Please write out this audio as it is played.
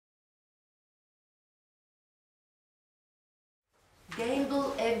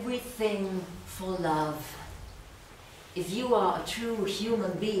Gamble everything for love. If you are a true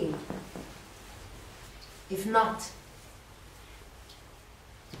human being. If not,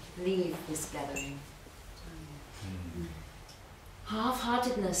 leave this gathering.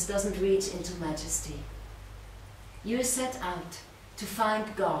 Half-heartedness doesn't reach into majesty. You set out to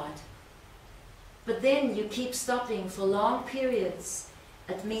find God, but then you keep stopping for long periods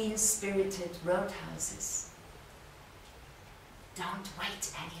at mean-spirited roadhouses. Don't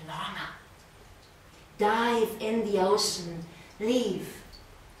wait any longer. Dive in the ocean, leave,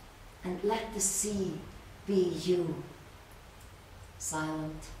 and let the sea be you.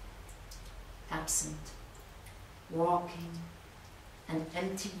 Silent, absent, walking an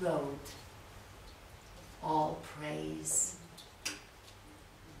empty road, all praise.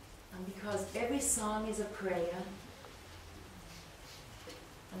 And because every song is a prayer,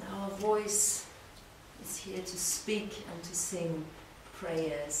 and our voice is here to speak and to sing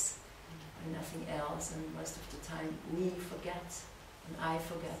prayers and nothing else, and most of the time we forget, and I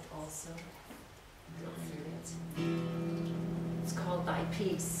forget also. It's called Thy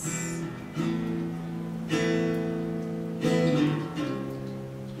Peace.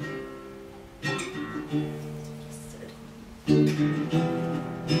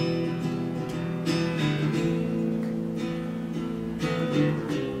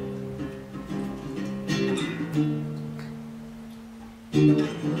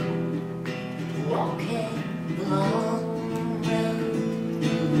 Walking the long road,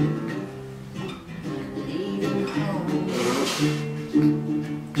 leaving home,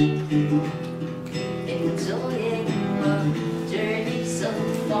 enjoying my journey so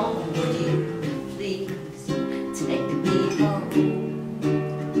far. Would you please take me home?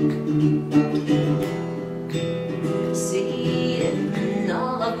 Seeing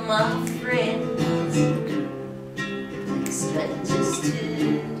all of my friends like strangers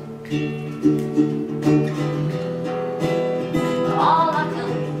too. All I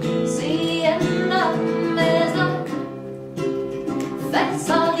can see in them is the face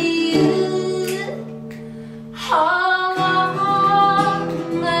of you. All I want,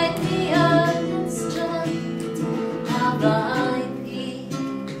 make me an instrument of thy peace.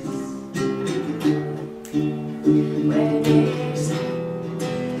 Where there's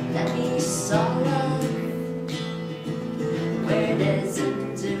let me sorrow, where there's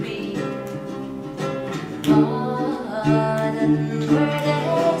victory, pardon, where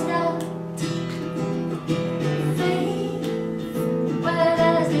there's doubt, faith, where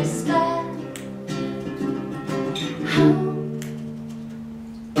there's despair, hope.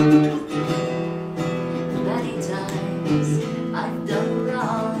 Many times I've done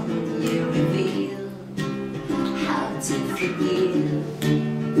wrong, you reveal how to forgive.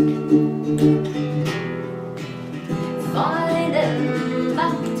 Finding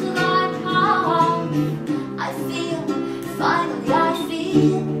back to thy path, I feel, finally I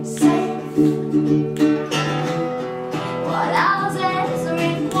feel safe. What else is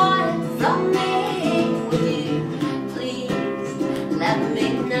required from me? Would you please let me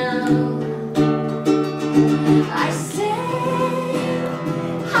know? I say,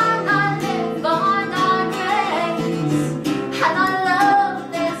 and I live by thy grace, and I love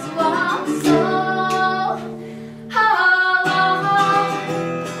this world.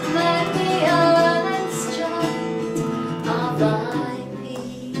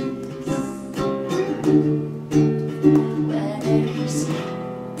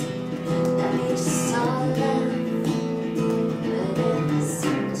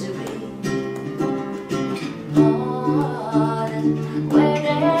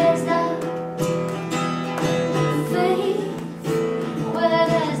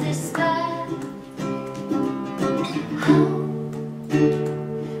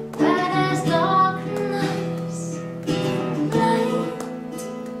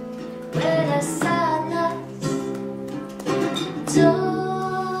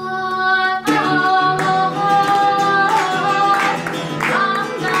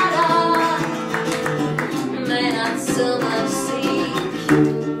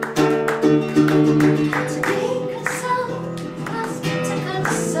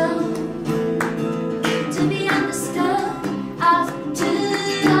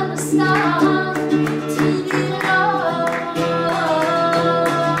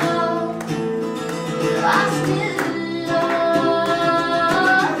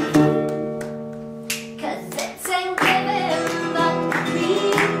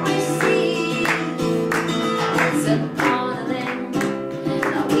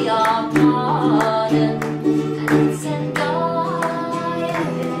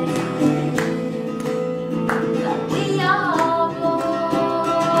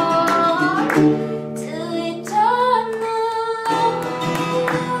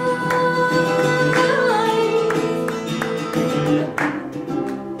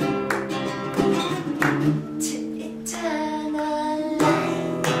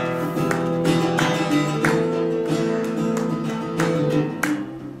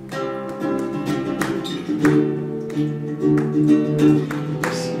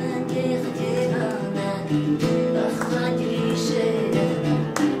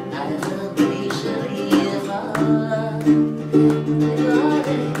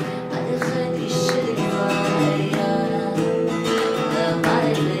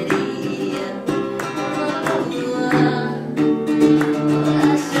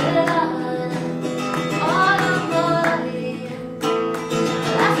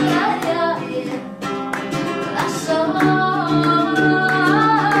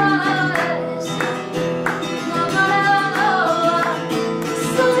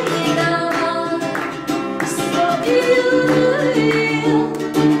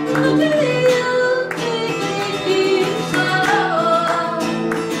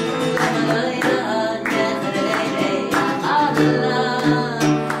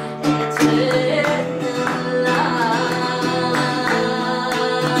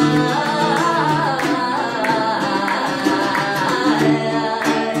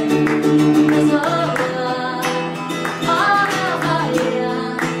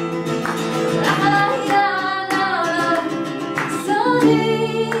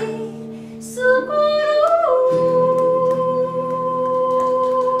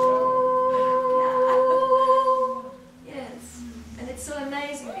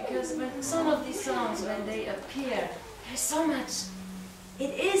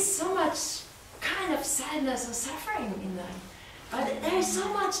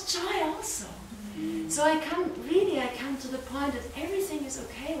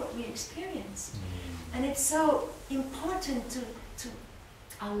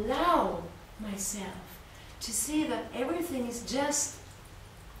 To see that everything is just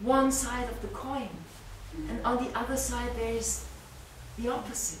one side of the coin, and on the other side there is the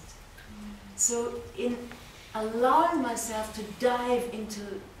opposite. So in allowing myself to dive into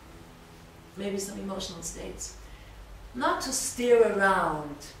maybe some emotional states, not to steer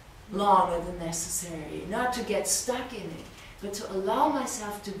around longer than necessary, not to get stuck in it, but to allow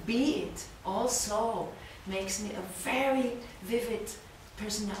myself to be it also makes me a very vivid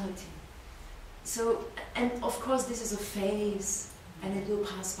personality. So, and of course this is a phase, and it will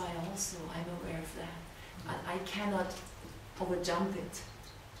pass by also, I'm aware of that. I cannot overjump it.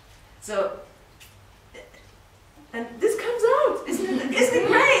 So, and this comes out, isn't it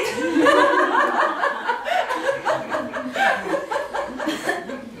great?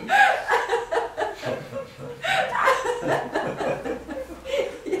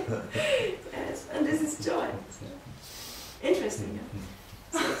 Yes, and this is joy. Interesting, yeah?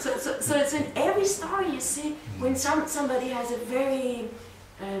 So it's in every story you see, when somebody has a very,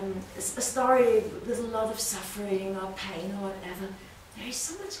 a story with a lot of suffering or pain or whatever, there is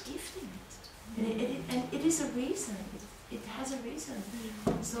so much gift in it. And it is a reason, it has a reason.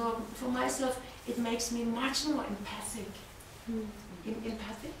 So for myself, it makes me much more empathic.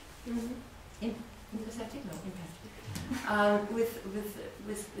 Empathic? Empathetic? No, empathic.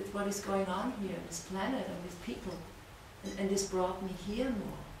 With what is going on here on this planet and with people. And this brought me here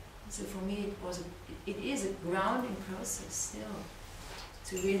more. So for me it is a grounding process still,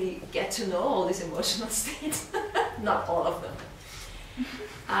 to really get to know all these emotional states, not all of them.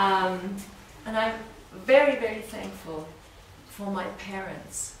 And I'm very, very thankful for my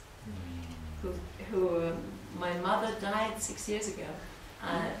parents, who my mother died 6 years ago.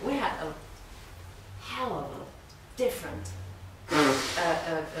 We had a hell of a different,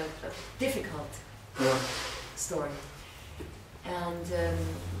 difficult story. And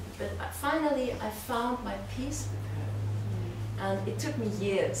but finally I found my peace with her, and it took me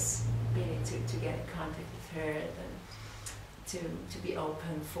years really to get in contact with her, and to be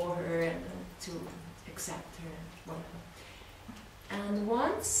open for her, and to accept her, whatever. And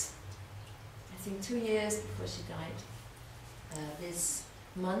once, I think 2 years before she died, this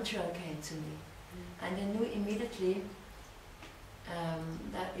mantra came to me, and I knew immediately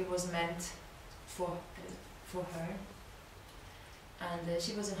that it was meant for her. And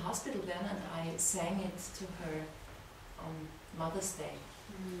she was in hospital then, and I sang it to her on Mother's Day.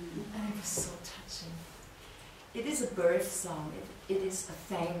 And it was so touching. It is a birth song, it is a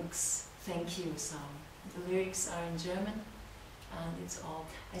thank you song. The lyrics are in German, and it's all...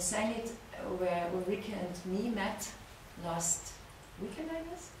 I sang it where Ulrike and me met last weekend, I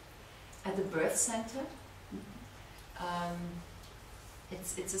guess, at the birth center.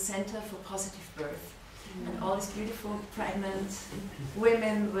 It's a center for positive birth. And all these beautiful pregnant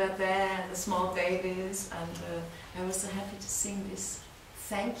women were there, and the small babies, and I was so happy to sing this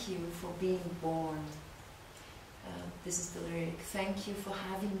thank you for being born. This is the lyric: thank you for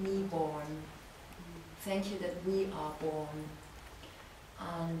having me born. Thank you that we are born.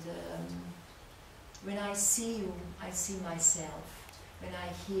 And when I see you, I see myself. When I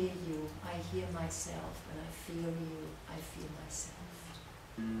hear you, I hear myself. When I feel you, I feel myself.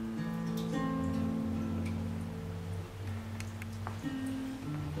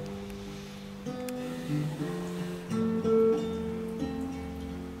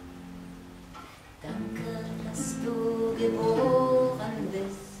 Danke, dass du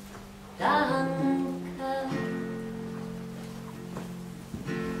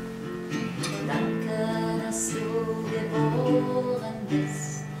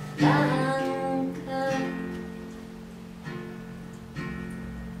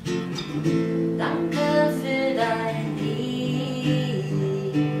Danke für dein Hiersein.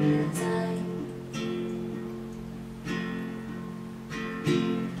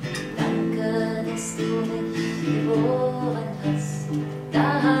 Danke, dass du mich geboren hast.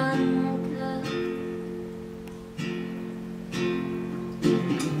 Danke.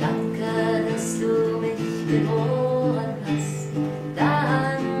 Danke, dass du mich geboren hast.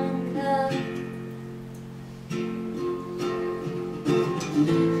 Danke.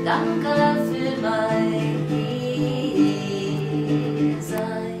 Danke für mein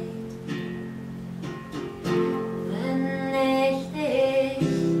Hiersein. Wenn ich dich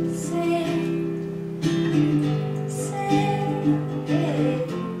seh, seh ich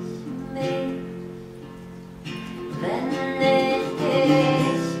mich. Wenn ich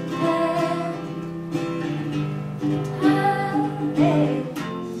dich hör, hör ich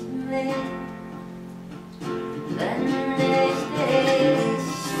mich. Wenn ich dich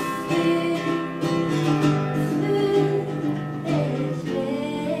fühl, fühl ich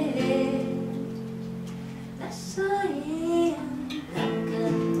mich. Das sei danke,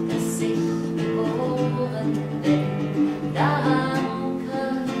 dass ich geboren bin. Danke.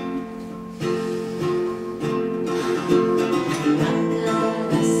 Danke,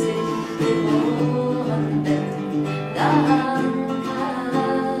 dass ich geboren bin. Danke.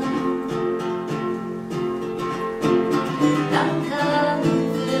 Danke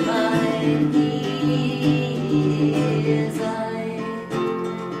für mein Hiersein.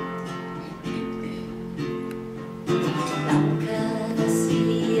 Danke, dass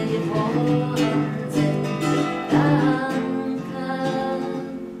wir geboren sind. Danke.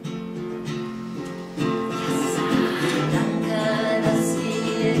 Danke, dass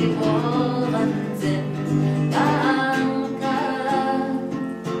wir geboren sind. Danke.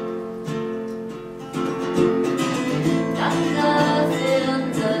 Danke für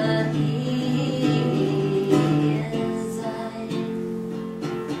unser Hiersein.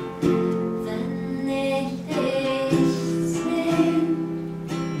 Wenn ich dich seh,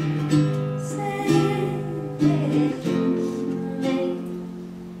 seh ich mich.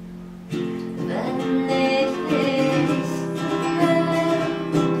 Wenn ich dich hör,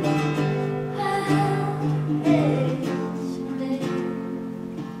 hör ich mich.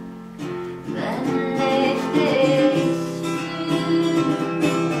 Wenn ich dich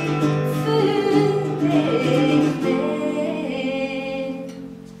fühl, fühl ich mich.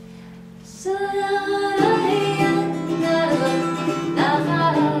 So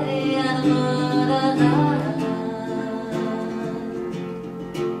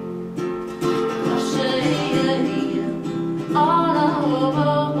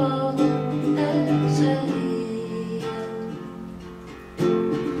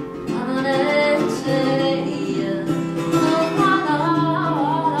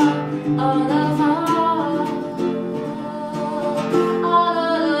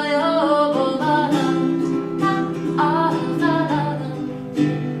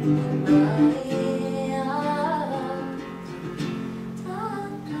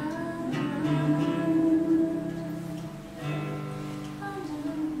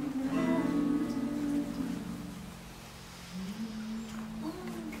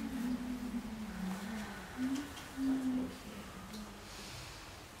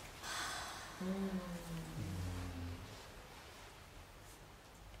Mm.